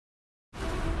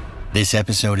This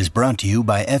episode is brought to you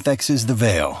by FX's The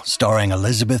Veil, starring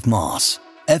Elizabeth Moss.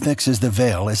 FX's The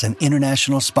Veil is an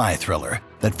international spy thriller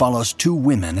that follows two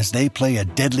women as they play a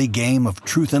deadly game of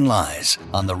truth and lies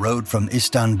on the road from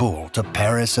Istanbul to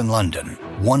Paris and London.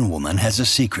 One woman has a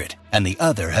secret, and the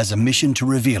other has a mission to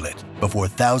reveal it before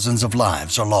thousands of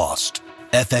lives are lost.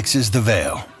 FX's The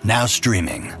Veil, now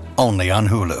streaming, only on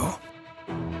Hulu.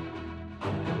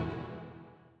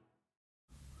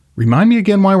 Remind me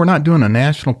again why we're not doing a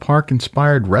national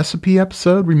park-inspired recipe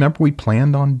episode? Remember, we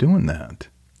planned on doing that.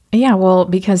 Yeah, well,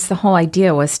 because the whole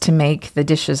idea was to make the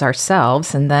dishes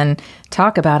ourselves and then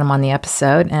talk about them on the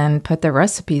episode and put the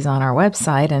recipes on our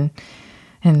website,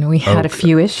 and we had a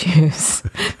few issues.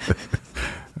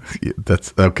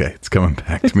 That's okay. It's coming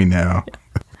back to me now.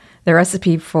 The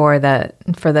recipe for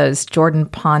those Jordan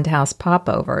Pond House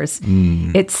popovers,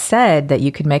 it said that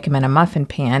you could make them in a muffin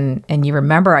pan. And you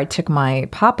remember I took my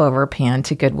popover pan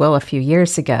to Goodwill a few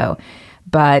years ago,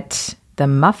 but the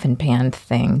muffin pan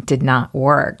thing did not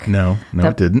work. No,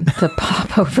 it didn't. The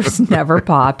popovers never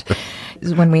popped.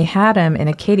 When we had them in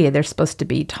Acadia, they're supposed to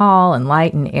be tall and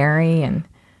light and airy, and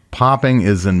popping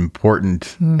is an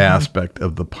important aspect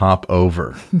of the pop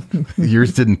over.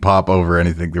 Yours didn't pop over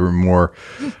anything. They were more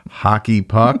hockey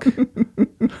puck.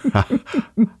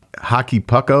 Hockey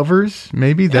puck overs,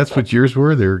 maybe? That's what yours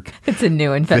were? It's a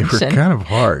new invention. They were kind of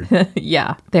hard.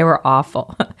 Yeah, they were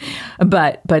awful.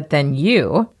 But then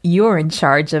you were in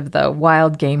charge of the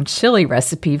wild game chili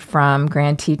recipe from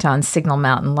Grand Teton Signal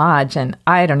Mountain Lodge, and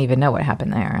I don't even know what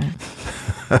happened there.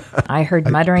 I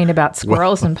heard muttering about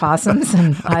squirrels and possums,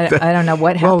 and I don't know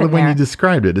what happened there. Well, when you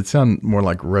described it, it sounded more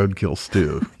like roadkill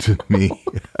stew to me.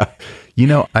 You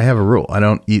know, I have a rule. I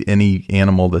don't eat any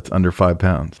animal that's under 5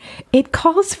 pounds. It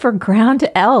calls for ground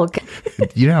elk.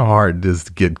 You know how hard it is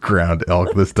to get ground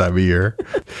elk this time of year?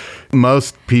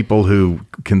 Most people who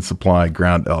can supply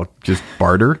ground elk just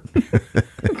barter.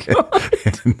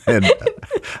 and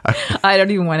I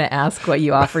don't even want to ask what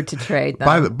you offered to trade.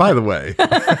 By the way.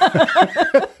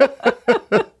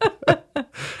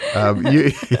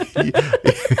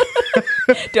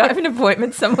 Do I have an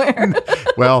appointment somewhere?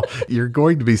 Well, you're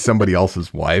going to be somebody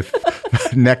else's wife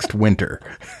next winter.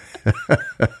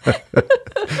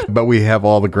 But we have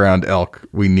all the ground elk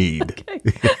we need.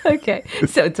 Okay.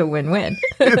 So it's a win-win.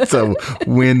 It's a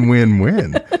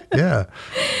win-win-win. Yeah.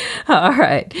 All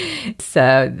right.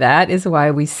 So that is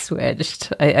why we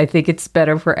switched. I think it's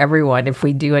better for everyone if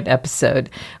we do an episode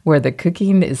where the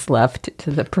cooking is left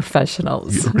to the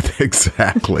professionals.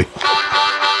 Exactly.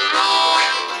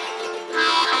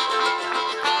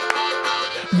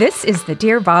 This is the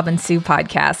Dear Bob and Sue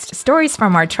podcast, stories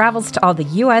from our travels to all the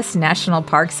U.S. national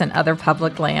parks and other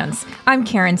public lands. I'm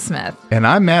Karen Smith. And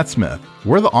I'm Matt Smith.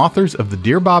 We're the authors of the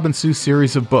Dear Bob and Sue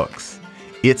series of books.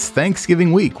 It's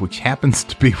Thanksgiving week, which happens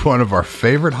to be one of our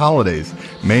favorite holidays,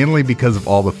 mainly because of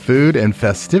all the food and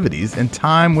festivities and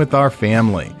time with our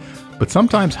family. But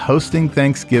sometimes hosting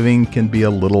Thanksgiving can be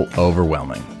a little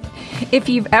overwhelming. If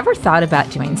you've ever thought about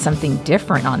doing something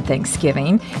different on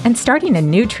Thanksgiving and starting a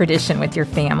new tradition with your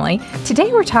family,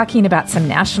 today we're talking about some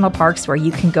national parks where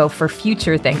you can go for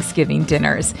future Thanksgiving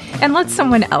dinners and let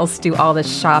someone else do all the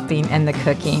shopping and the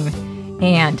cooking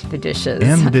and the dishes.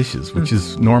 And the dishes, which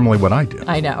is normally what I do.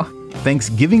 I know.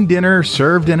 Thanksgiving dinner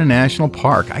served in a national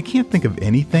park. I can't think of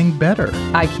anything better.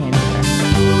 I can't either.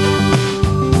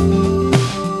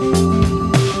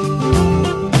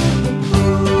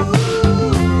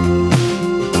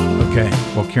 Okay.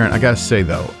 Well, Karen, I got to say,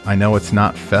 though, I know it's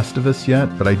not Festivus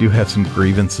yet, but I do have some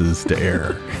grievances to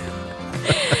air.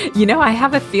 You know, I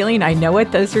have a feeling I know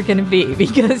what those are going to be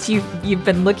because you've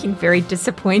been looking very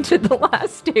disappointed the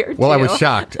last day or two. Well, I was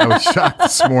shocked. I was shocked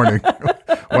this morning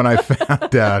when I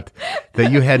found out that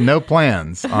you had no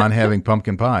plans on having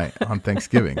pumpkin pie on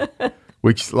Thanksgiving.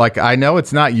 Which, like, I know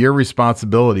it's not your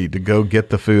responsibility to go get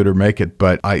the food or make it,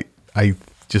 but I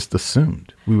just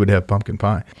assumed we would have pumpkin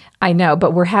pie. I know,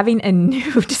 but we're having a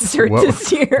new dessert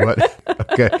this year. What?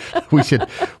 Okay,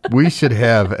 we should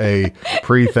have a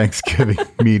pre-Thanksgiving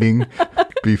meeting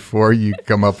before you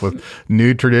come up with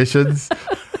new traditions.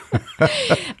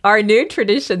 Our new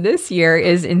tradition this year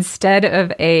is instead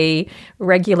of a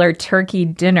regular turkey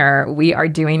dinner, we are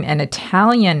doing an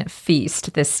Italian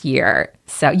feast this year.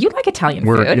 So you like Italian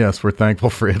food? Yes, we're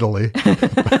thankful for Italy.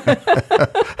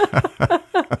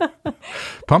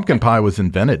 Pumpkin pie was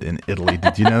invented in Italy.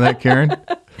 Did you know that, Karen?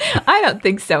 I don't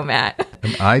think so, Matt.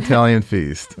 An Italian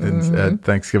feast at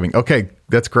Thanksgiving. Okay,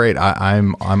 that's great.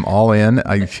 I'm all in.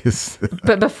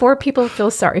 But before people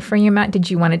feel sorry for you, Matt, did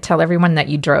you want to tell everyone that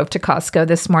you drove to Costco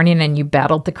this morning and you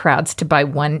battled the crowds to buy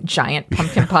one giant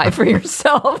pumpkin pie for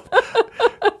yourself?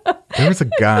 There was a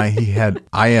guy,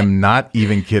 I am not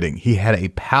even kidding, he had a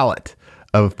pallet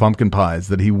of pumpkin pies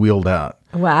that he wheeled out.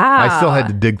 Wow. I still had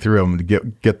to dig through them to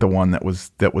get the one that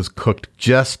was cooked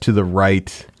just to the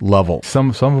right level. Some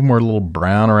of them were a little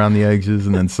brown around the edges,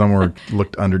 and then some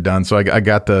looked underdone. So I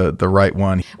got the right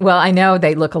one. Well, I know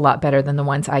they look a lot better than the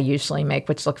ones I usually make,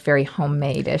 which look very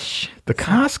homemade-ish. The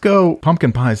Costco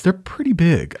pumpkin pies, they're pretty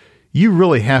big. You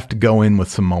really have to go in with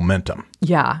some momentum.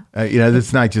 Yeah.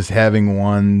 It's not just having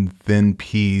one thin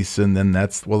piece, and then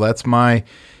that's my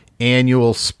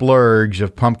annual splurge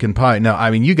of pumpkin pie. No, I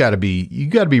mean, you got to be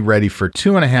ready for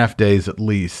 2.5 days at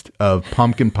least of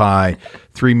pumpkin pie,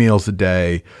 3 meals a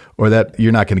day, or that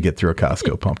you're not going to get through a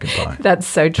Costco pumpkin pie. That's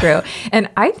so true. And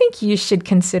I think you should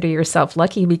consider yourself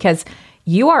lucky because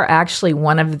you are actually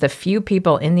one of the few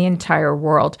people in the entire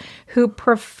world who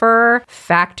prefer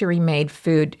factory-made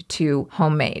food to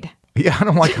homemade. Yeah, I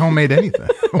don't like homemade anything.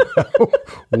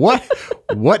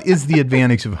 What is the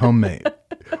advantage of homemade?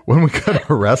 When we go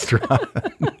to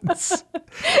restaurants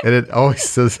and it always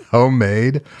says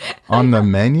homemade on the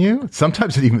menu,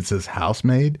 sometimes it even says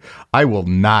house-made, I will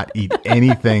not eat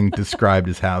anything described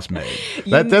as house-made.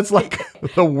 That's like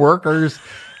the workers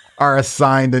are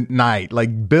assigned at night.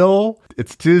 Like, Bill,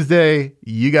 it's Tuesday,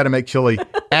 you got to make chili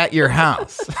at your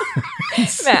house.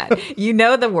 Matt, you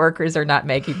know the workers are not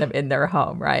making them in their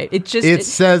home, right? It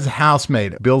says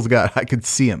house-made. I could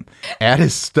see him at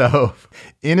his stove,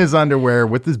 in his underwear,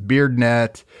 with his beard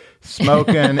net,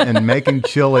 smoking and making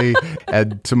chili.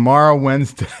 And tomorrow,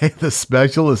 Wednesday, the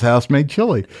special is house-made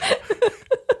chili.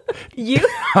 You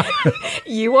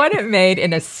want it made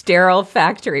in a sterile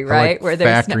factory, right? Like where there's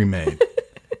factory made.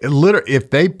 Literally,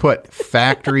 if they put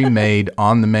factory made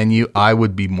on the menu, I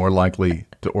would be more likely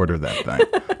to order that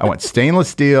thing. I want stainless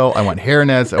steel. I want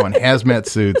hairnets. I want hazmat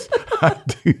suits. I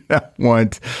do not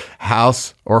want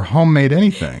house or homemade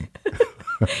anything.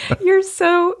 You're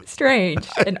so strange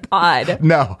and odd.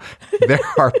 No, there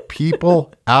are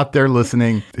people out there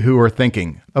listening who are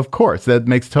thinking, of course, that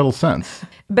makes total sense.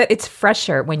 But it's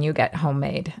fresher when you get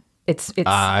homemade.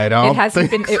 I don't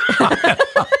think so.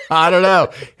 I don't know.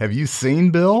 Have you seen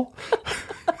Bill?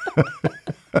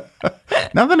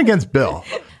 Nothing against Bill.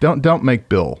 Don't make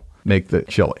Bill make the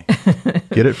chili.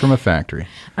 Get it from a factory.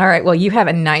 All right. Well, you have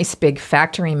a nice big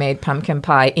factory-made pumpkin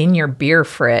pie in your beer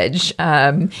fridge,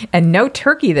 and no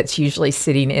turkey that's usually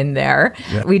sitting in there.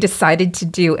 Yeah. We decided to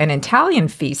do an Italian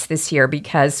feast this year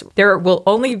because there will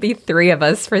only be 3 of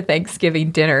us for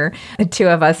Thanksgiving dinner, the 2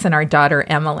 of us and our daughter,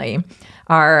 Emily.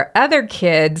 Our other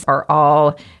kids are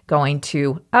all going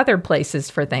to other places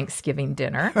for Thanksgiving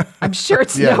dinner. I'm sure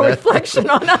it's no reflection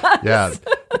on us. Yeah,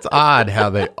 it's odd how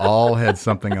they all had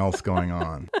something else going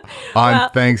on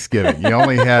Thanksgiving. You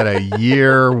only had a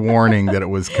year warning that it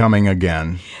was coming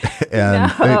again, and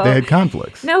they had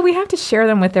conflicts. No, we have to share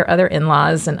them with their other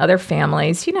in-laws and other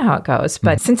families. You know how it goes.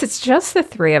 But since it's just the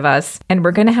 3 of us, and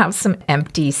we're going to have some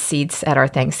empty seats at our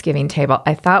Thanksgiving table,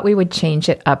 I thought we would change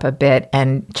it up a bit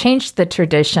and change the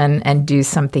tradition and do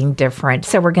something different.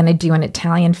 So we're going to do an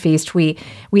Italian feast. We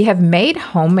have made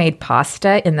homemade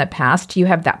pasta in the past. You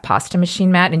have that pasta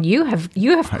machine, Matt, and you have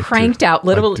cranked out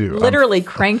literally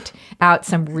cranked out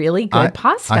some really good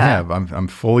pasta. I have. I'm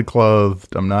fully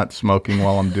clothed. I'm not smoking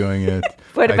while I'm doing it.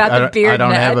 What about the beard? I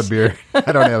don't have a beard.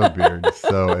 I don't have a beard,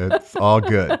 so it's all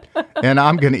good. And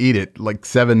I'm going to eat it like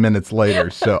 7 minutes later,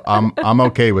 so I'm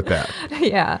okay with that.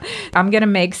 Yeah. I'm going to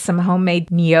make some homemade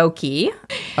gnocchi.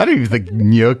 I don't even think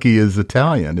gnocchi is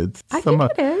Italian. I think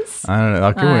it is. I don't know.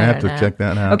 Okay, we have to check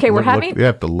that out. Okay, we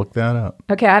have to look that up.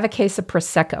 Okay, I have a case of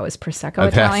Prosecco. Is Prosecco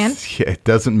Italian? Yeah, it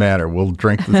doesn't matter. We'll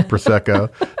drink this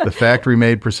Prosecco, the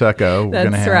factory-made Prosecco.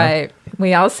 That's right.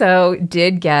 We also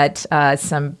did get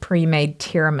some pre-made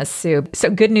tiramisu. So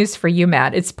good news for you,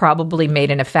 Matt. It's probably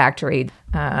made in a factory.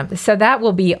 So that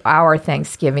will be our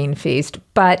Thanksgiving feast.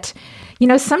 But,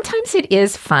 sometimes it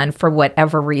is fun for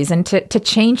whatever reason to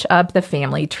change up the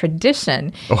family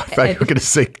tradition. Oh, I thought you were going to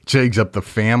say change up the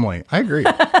family. I agree.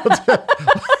 Let's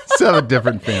have a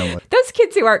different family. Those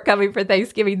kids who aren't coming for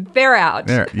Thanksgiving, they're out.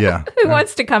 Yeah. Who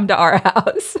wants to come to our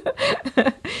house?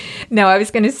 No, I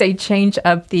was going to say change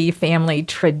up the family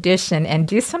tradition and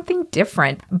do something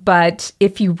different. But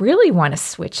if you really want to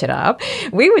switch it up,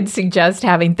 we would suggest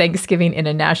having Thanksgiving in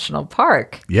a national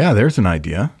park. Yeah, there's an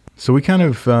idea. So we kind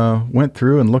of went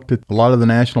through and looked at a lot of the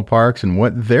national parks and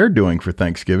what they're doing for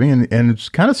Thanksgiving. And it's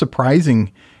kind of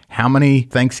surprising how many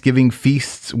Thanksgiving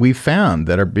feasts we've found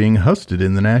that are being hosted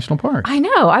in the national park. I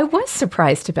know. I was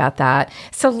surprised about that.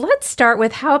 So let's start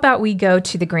with, how about we go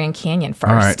to the Grand Canyon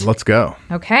first? All right, let's go.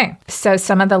 Okay. So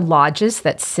some of the lodges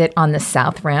that sit on the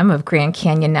south rim of Grand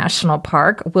Canyon National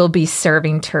Park will be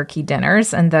serving turkey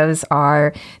dinners, and those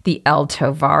are the El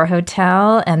Tovar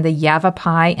Hotel and the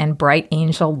Yavapai and Bright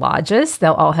Angel Lodges.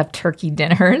 They'll all have turkey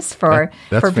dinners for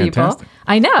people. Fantastic.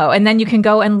 I know. And then you can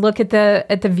go and look at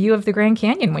the view of the Grand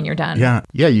Canyon when you're done.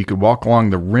 Yeah, you could walk along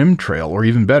the rim trail, or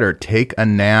even better, take a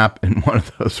nap in one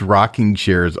of those rocking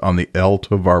chairs on the El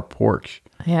Tovar porch.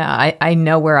 Yeah, I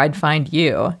know where I'd find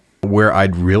you. Where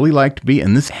I'd really like to be,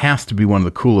 and this has to be one of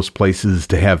the coolest places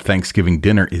to have Thanksgiving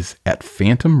dinner, is at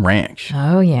Phantom Ranch.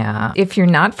 Oh, yeah. If you're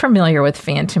not familiar with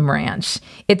Phantom Ranch,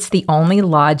 it's the only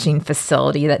lodging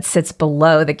facility that sits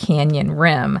below the canyon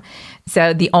rim.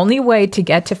 So the only way to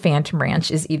get to Phantom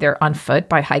Ranch is either on foot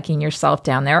by hiking yourself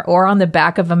down there, or on the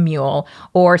back of a mule,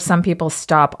 or some people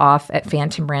stop off at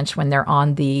Phantom Ranch when they're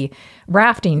on the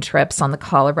rafting trips on the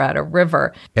Colorado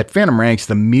River. At Phantom Ranch,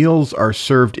 the meals are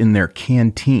served in their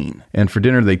canteen. And for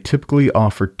dinner, they typically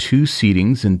offer 2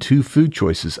 seatings and 2 food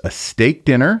choices: a steak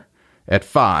dinner at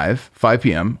 5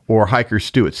 p.m. or hiker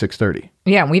stew at 6:30.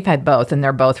 Yeah, we've had both, and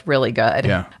they're both really good.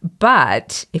 Yeah.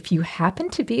 But if you happen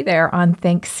to be there on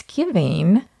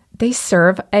Thanksgiving, they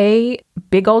serve a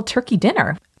big old turkey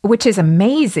dinner, which is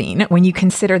amazing when you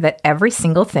consider that every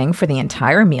single thing for the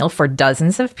entire meal for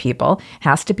dozens of people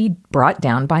has to be brought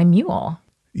down by mule.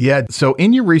 Yeah. So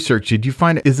in your research, did you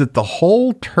find, is it the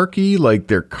whole turkey? Like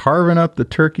they're carving up the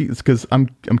turkey? Because I'm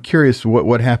curious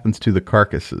what happens to the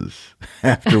carcasses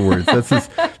afterwards.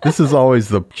 This is always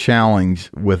the challenge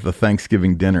with the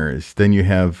Thanksgiving dinner, is then you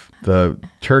have the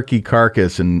turkey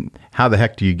carcass, and how the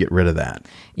heck do you get rid of that?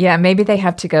 Yeah, maybe they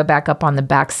have to go back up on the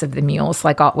backs of the mules,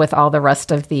 like with all the rest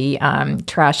of the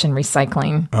trash and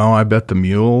recycling. Oh, I bet the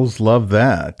mules love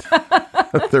that.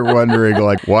 They're wondering,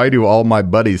 like, why do all my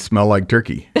buddies smell like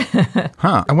turkey?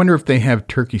 I wonder if they have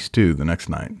turkey stew the next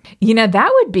night. You know,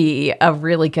 that would be a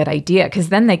really good idea, because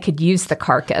then they could use the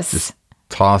carcass. Just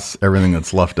toss everything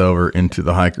that's left over into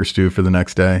the hiker stew for the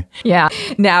next day. Yeah.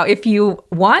 Now, if you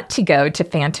want to go to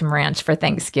Phantom Ranch for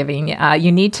Thanksgiving,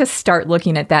 you need to start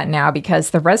looking at that now,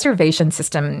 because the reservation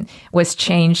system was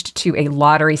changed to a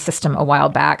lottery system a while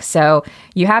back. So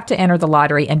you have to enter the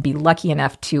lottery and be lucky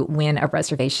enough to win a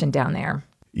reservation down there.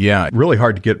 Yeah, really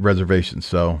hard to get reservations.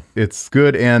 So it's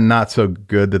good and not so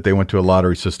good that they went to a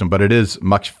lottery system, but it is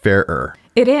much fairer.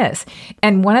 It is.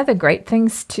 And one of the great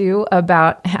things, too,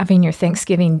 about having your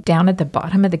Thanksgiving down at the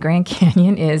bottom of the Grand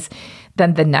Canyon is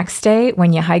then the next day,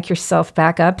 when you hike yourself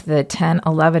back up the 10,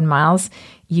 11 miles,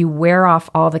 you wear off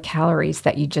all the calories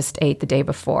that you just ate the day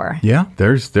before. Yeah,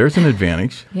 there's an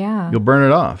advantage. Yeah. You'll burn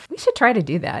it off. We should try to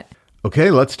do that.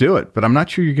 Okay, let's do it. But I'm not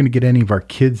sure you're going to get any of our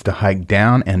kids to hike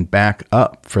down and back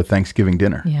up for Thanksgiving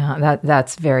dinner. Yeah,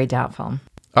 that's very doubtful.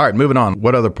 All right, moving on.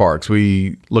 What other parks?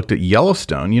 We looked at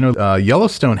Yellowstone. You know,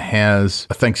 Yellowstone has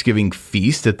a Thanksgiving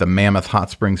feast at the Mammoth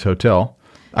Hot Springs Hotel.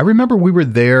 I remember we were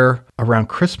there around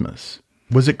Christmas.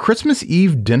 Was it Christmas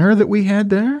Eve dinner that we had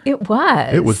there? It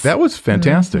was. That was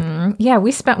fantastic. Mm-hmm. Yeah,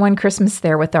 we spent one Christmas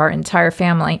there with our entire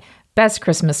family. Best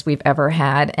Christmas we've ever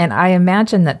had. And I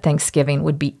imagine that Thanksgiving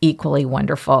would be equally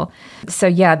wonderful. So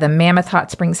yeah, the Mammoth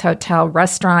Hot Springs Hotel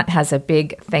restaurant has a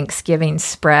big Thanksgiving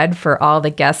spread for all the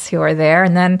guests who are there.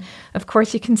 And then, of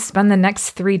course, you can spend the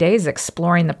next 3 days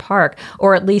exploring the park,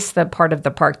 or at least the part of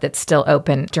the park that's still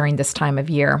open during this time of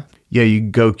year. Yeah, you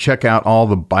go check out all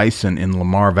the bison in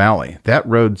Lamar Valley. That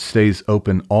road stays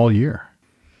open all year.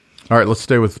 All right, let's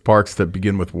stay with the parks that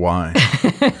begin with Y.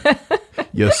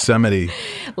 Yosemite.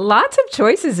 Lots of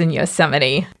choices in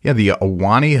Yosemite. Yeah, the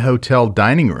Ahwahnee Hotel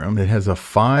dining room. It has a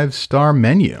 5-star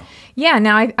menu. Yeah,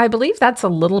 now I believe that's a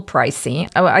little pricey.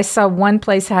 I saw one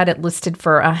place had it listed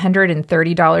for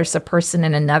 $130 a person,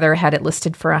 and another had it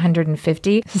listed for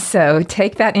 $150. So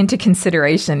take that into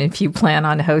consideration if you plan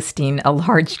on hosting a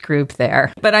large group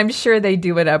there. But I'm sure they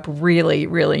do it up really,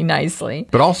 really nicely.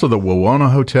 But also the Wawona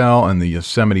Hotel and the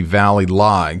Yosemite Valley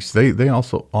Lodge, they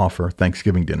also offer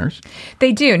Thanksgiving dinners.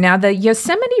 They do. Now, the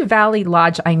Yosemite Valley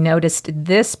Lodge, I noticed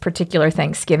this particular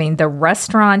Thanksgiving, the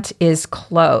restaurant is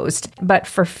closed. But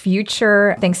for future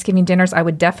Thanksgiving dinners, I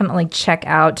would definitely check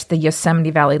out the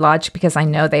Yosemite Valley Lodge, because I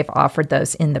know they've offered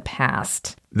those in the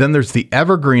past. Then there's the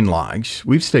Evergreen Lodge.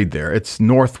 We've stayed there. It's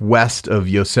northwest of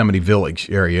Yosemite Village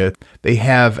area. They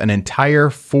have an entire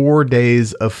 4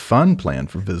 days of fun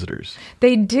planned for visitors.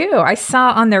 They do. I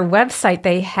saw on their website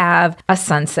they have a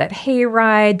sunset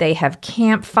hayride, they have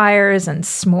campfires and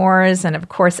s'mores, and of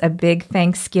course a big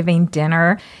Thanksgiving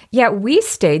dinner. Yeah, we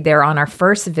stayed there on our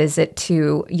first visit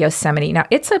to Yosemite. Now,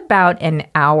 it's about an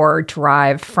hour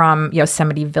drive from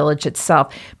Yosemite Village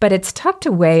itself, but it's tucked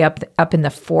away up in the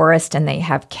forest, and they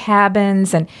have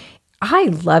cabins, and I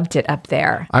loved it up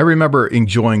there. I remember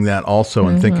enjoying that also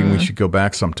and thinking we should go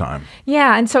back sometime.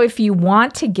 Yeah, and so if you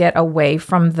want to get away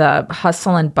from the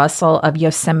hustle and bustle of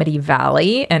Yosemite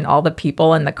Valley and all the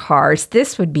people and the cars,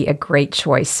 this would be a great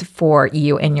choice for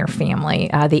you and your family,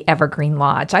 the Evergreen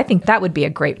Lodge. I think that would be a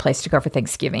great place to go for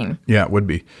Thanksgiving. Yeah, it would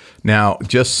be. Now,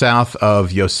 just south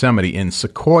of Yosemite in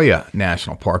Sequoia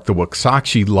National Park, the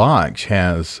Waxahachie Lodge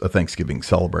has a Thanksgiving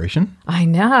celebration. I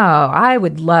know. I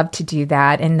would love to do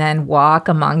that and then walk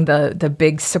among the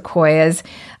big sequoias.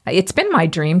 It's been my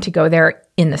dream to go there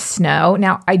in the snow.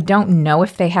 Now, I don't know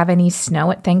if they have any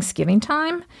snow at Thanksgiving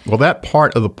time. Well, that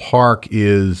part of the park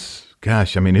is,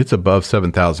 gosh, I mean, it's above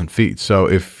 7,000 feet. So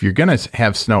if you're going to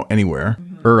have snow anywhere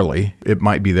early, it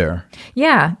might be there.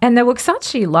 Yeah, and the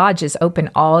Waxahachie Lodge is open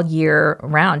all year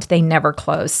round. They never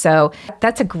close. So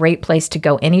that's a great place to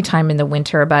go anytime in the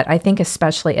winter, but I think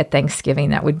especially at Thanksgiving,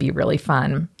 that would be really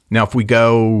fun. Now, if we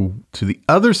go to the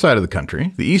other side of the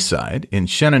country, the east side, in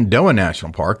Shenandoah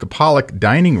National Park, the Pollock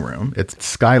Dining Room, it's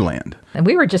Skyland. And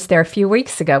we were just there a few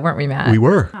weeks ago, weren't we, Matt? We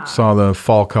were. Saw the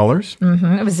fall colors.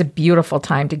 It was a beautiful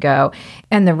time to go.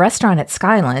 And the restaurant at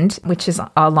Skyland, which is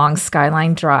along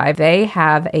Skyline Drive, they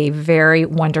have a very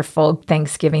wonderful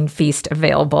Thanksgiving feast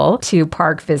available to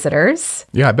park visitors.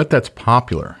 Yeah, I bet that's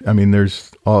popular. I mean,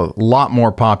 there's a lot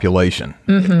more population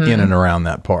in and around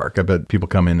that park. I bet people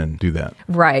come in and do that.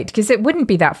 Right, because it wouldn't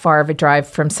be that far of a drive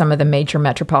from some of the major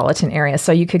metropolitan areas.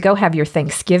 So you could go have your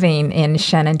Thanksgiving in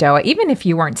Shenandoah, even if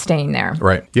you weren't staying there.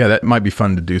 Right. Yeah, that might be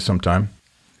fun to do sometime.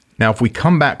 Now, if we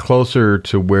come back closer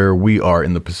to where we are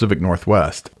in the Pacific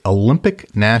Northwest,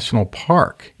 Olympic National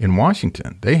Park in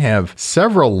Washington, they have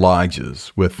several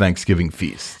lodges with Thanksgiving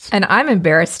feasts. And I'm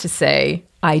embarrassed to say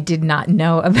I did not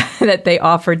know that they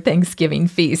offered Thanksgiving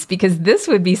feasts, because this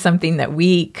would be something that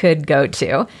we could go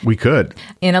to. We could.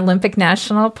 In Olympic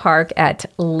National Park at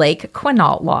Lake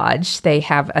Quinault Lodge, they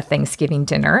have a Thanksgiving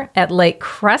dinner. At Lake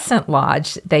Crescent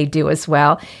Lodge, they do as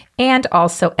well. And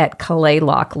also at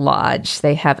Kalaloch Lodge,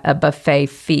 they have a buffet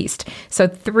feast. So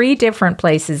 3 different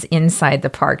places inside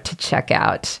the park to check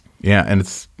out. Yeah, and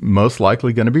it's most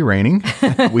likely going to be raining.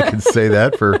 We could say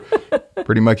that for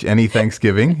pretty much any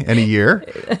Thanksgiving, any year.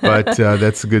 But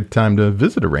that's a good time to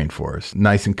visit a rainforest.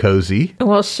 Nice and cozy.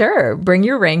 Well, sure. Bring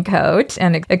your raincoat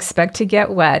and expect to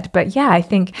get wet. But yeah, I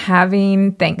think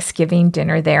having Thanksgiving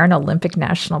dinner there in Olympic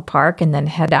National Park and then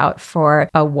head out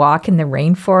for a walk in the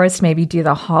rainforest, maybe do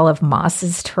the Hall of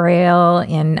Mosses Trail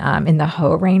in the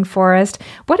Hoh Rainforest.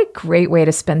 What a great way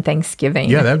to spend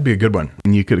Thanksgiving. Yeah, that would be a good one.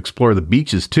 And you could explore the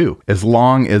beaches too, as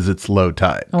long as it's low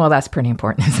tide. Well, that's pretty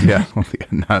important, isn't it?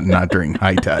 Yeah, not during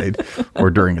high tide or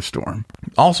during a storm.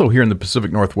 Also here in the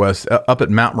Pacific Northwest, up at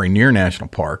Mount Rainier National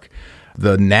Park,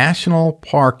 the National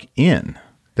Park Inn,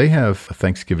 they have a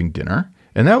Thanksgiving dinner.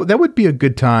 And that would be a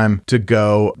good time to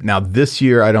go. Now, this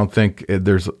year, I don't think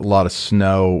there's a lot of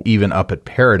snow even up at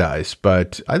Paradise,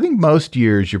 but I think most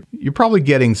years you're probably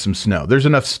getting some snow. There's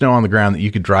enough snow on the ground that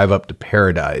you could drive up to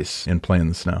Paradise and play in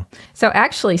the snow. So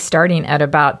actually, starting at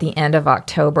about the end of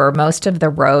October, most of the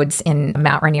roads in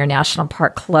Mount Rainier National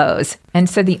Park close. And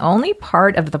so the only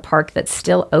part of the park that's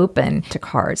still open to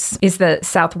cars is the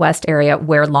southwest area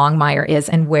where Longmire is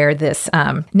and where this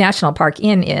National Park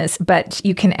Inn is. But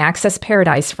you can access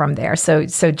Paradise from there. So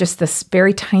just this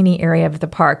very tiny area of the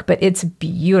park, but it's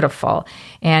beautiful.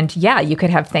 And yeah, you could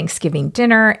have Thanksgiving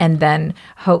dinner and then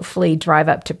hopefully drive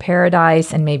up to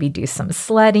Paradise and maybe do some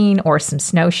sledding or some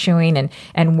snowshoeing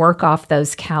and work off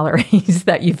those calories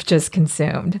that you've just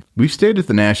consumed. We've stayed at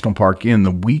the National Park Inn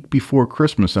the week before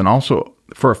Christmas and also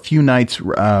for a few nights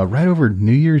right over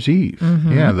New Year's Eve.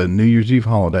 Mm-hmm. Yeah, the New Year's Eve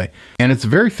holiday. And it's a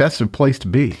very festive place to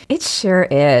be. It sure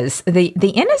is. The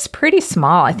inn is pretty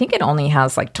small. I think it only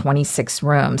has like 26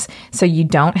 rooms. So you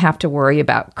don't have to worry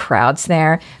about crowds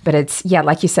there. But it's, yeah,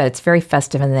 like you said, it's very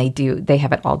festive and they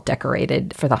have it all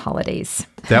decorated for the holidays.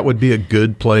 That would be a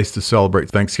good place to celebrate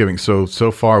Thanksgiving. So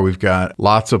far we've got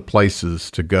lots of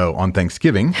places to go on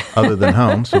Thanksgiving other than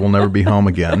home. So we'll never be home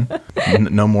again.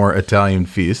 No more Italian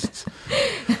feasts.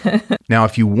 Now,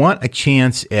 if you want a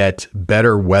chance at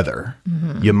better weather,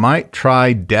 you might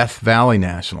try Death Valley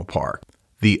National Park.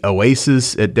 The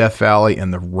Oasis at Death Valley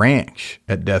and the Ranch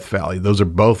at Death Valley. Those are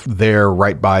both there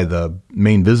right by the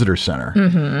main visitor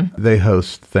center. They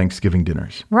host Thanksgiving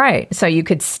dinners. Right. So you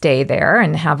could stay there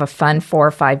and have a fun 4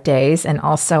 or 5 days and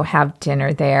also have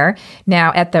dinner there.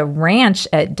 Now, at the Ranch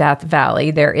at Death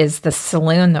Valley, there is the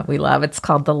saloon that we love. It's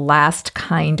called the Last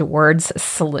Kind Words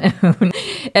Saloon.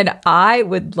 And I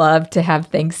would love to have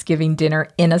Thanksgiving dinner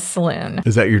in a saloon.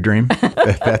 Is that your dream?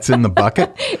 That's in the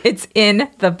bucket? It's in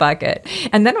the bucket.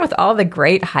 And then with all the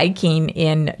great hiking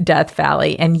in Death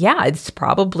Valley, and yeah, it's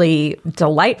probably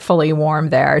delightfully warm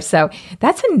there. So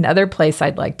that's another place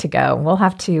I'd like to go. We'll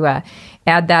have to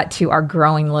add that to our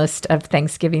growing list of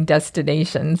Thanksgiving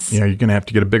destinations. Yeah, you're going to have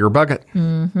to get a bigger bucket.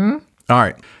 All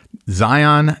right.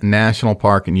 Zion National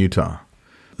Park in Utah.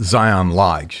 Zion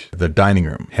Lodge, the dining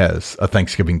room, has a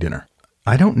Thanksgiving dinner.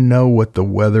 I don't know what the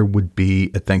weather would be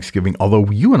at Thanksgiving, although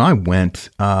you and I went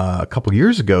a couple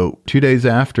years ago, 2 days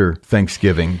after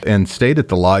Thanksgiving, and stayed at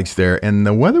the lodge there, and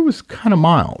the weather was kind of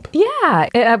mild.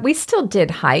 Yeah, we still did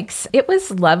hikes. It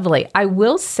was lovely. I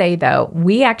will say, though,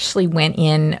 we actually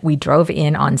we drove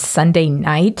in on Sunday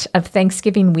night of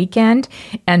Thanksgiving weekend,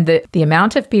 and the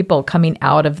amount of people coming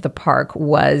out of the park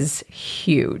was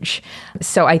huge.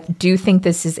 So I do think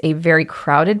this is a very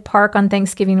crowded park on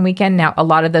Thanksgiving weekend. Now, a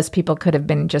lot of those people could have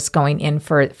been just going in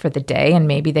for the day, and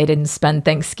maybe they didn't spend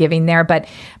Thanksgiving there. But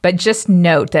just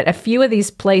note that a few of these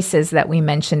places that we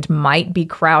mentioned might be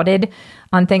crowded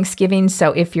on Thanksgiving.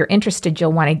 So if you're interested,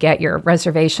 you'll want to get your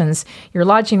reservations, your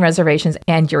lodging reservations,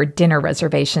 and your dinner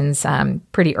reservations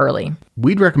pretty early.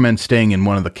 We'd recommend staying in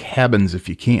one of the cabins if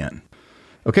you can.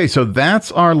 Okay, so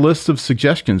that's our list of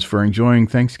suggestions for enjoying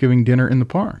Thanksgiving dinner in the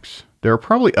parks. There are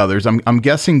probably others. I'm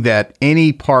guessing that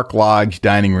any park lodge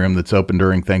dining room that's open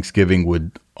during Thanksgiving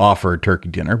would offer a turkey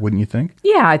dinner, wouldn't you think?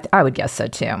 Yeah, I would guess so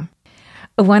too.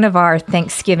 One of our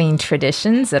Thanksgiving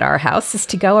traditions at our house is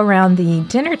to go around the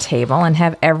dinner table and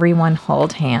have everyone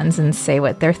hold hands and say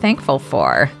what they're thankful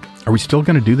for. Are we still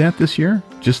going to do that this year?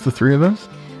 Just the three of us?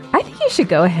 I think you should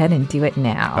go ahead and do it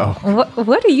now. Oh.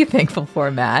 What are you thankful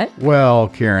for, Matt? Well,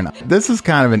 Karen, this is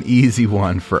kind of an easy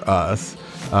one for us.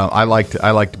 I like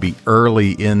to be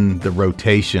early in the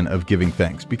rotation of giving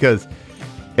thanks because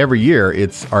every year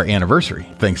it's our anniversary.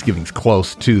 Thanksgiving's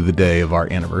close to the day of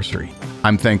our anniversary.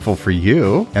 I'm thankful for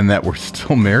you and that we're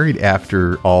still married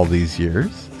after all these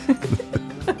years.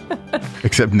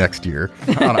 Except next year,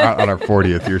 on our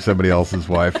 40th year, somebody else's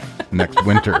wife next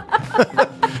winter.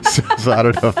 So I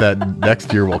don't know if that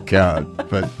next year will count,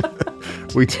 but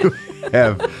we do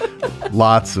have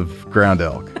lots of ground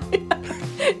elk.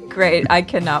 Great. I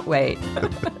cannot wait.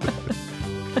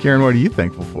 Karen, what are you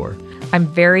thankful for? I'm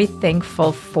very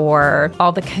thankful for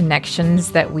all the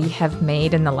connections that we have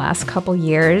made in the last couple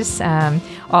years.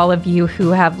 All of you who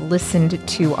have listened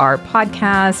to our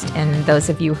podcast and those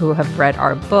of you who have read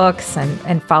our books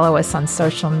and follow us on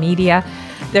social media.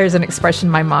 There's an expression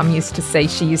my mom used to say.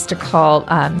 She used to call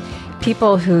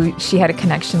people who she had a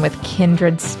connection with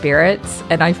kindred spirits.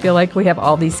 And I feel like we have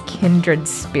all these kindred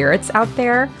spirits out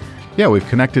there. Yeah, we've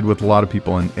connected with a lot of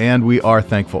people and we are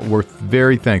thankful. We're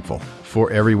very thankful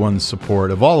for everyone's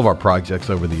support of all of our projects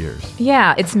over the years.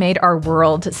 Yeah, it's made our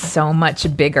world so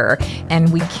much bigger.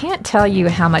 And we can't tell you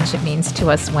how much it means to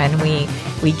us when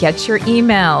we get your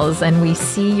emails and we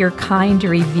see your kind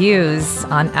reviews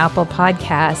on Apple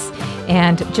Podcasts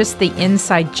and just the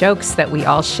inside jokes that we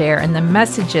all share and the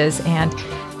messages. And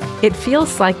it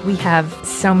feels like we have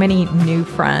so many new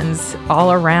friends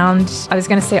all around. I was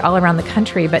going to say all around the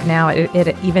country, but now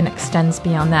it even extends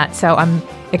beyond that. So I'm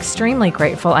extremely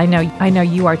grateful. I know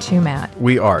you are too, Matt.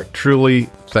 We are truly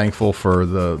thankful for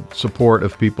the support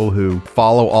of people who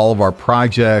follow all of our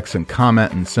projects and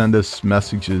comment and send us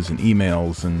messages and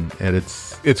emails. And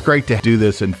it's great to do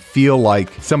this and feel like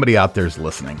somebody out there is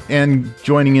listening and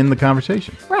joining in the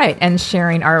conversation. Right. And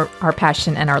sharing our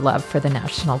passion and our love for the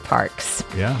national parks.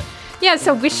 Yeah,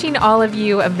 so wishing all of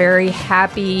you a very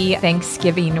happy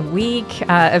Thanksgiving week,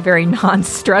 a very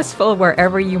non-stressful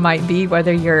wherever you might be,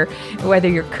 whether you're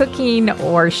cooking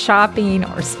or shopping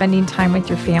or spending time with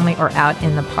your family or out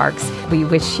in the parks. We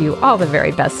wish you all the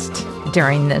very best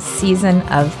during this season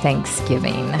of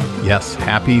Thanksgiving. Yes,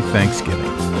 happy Thanksgiving.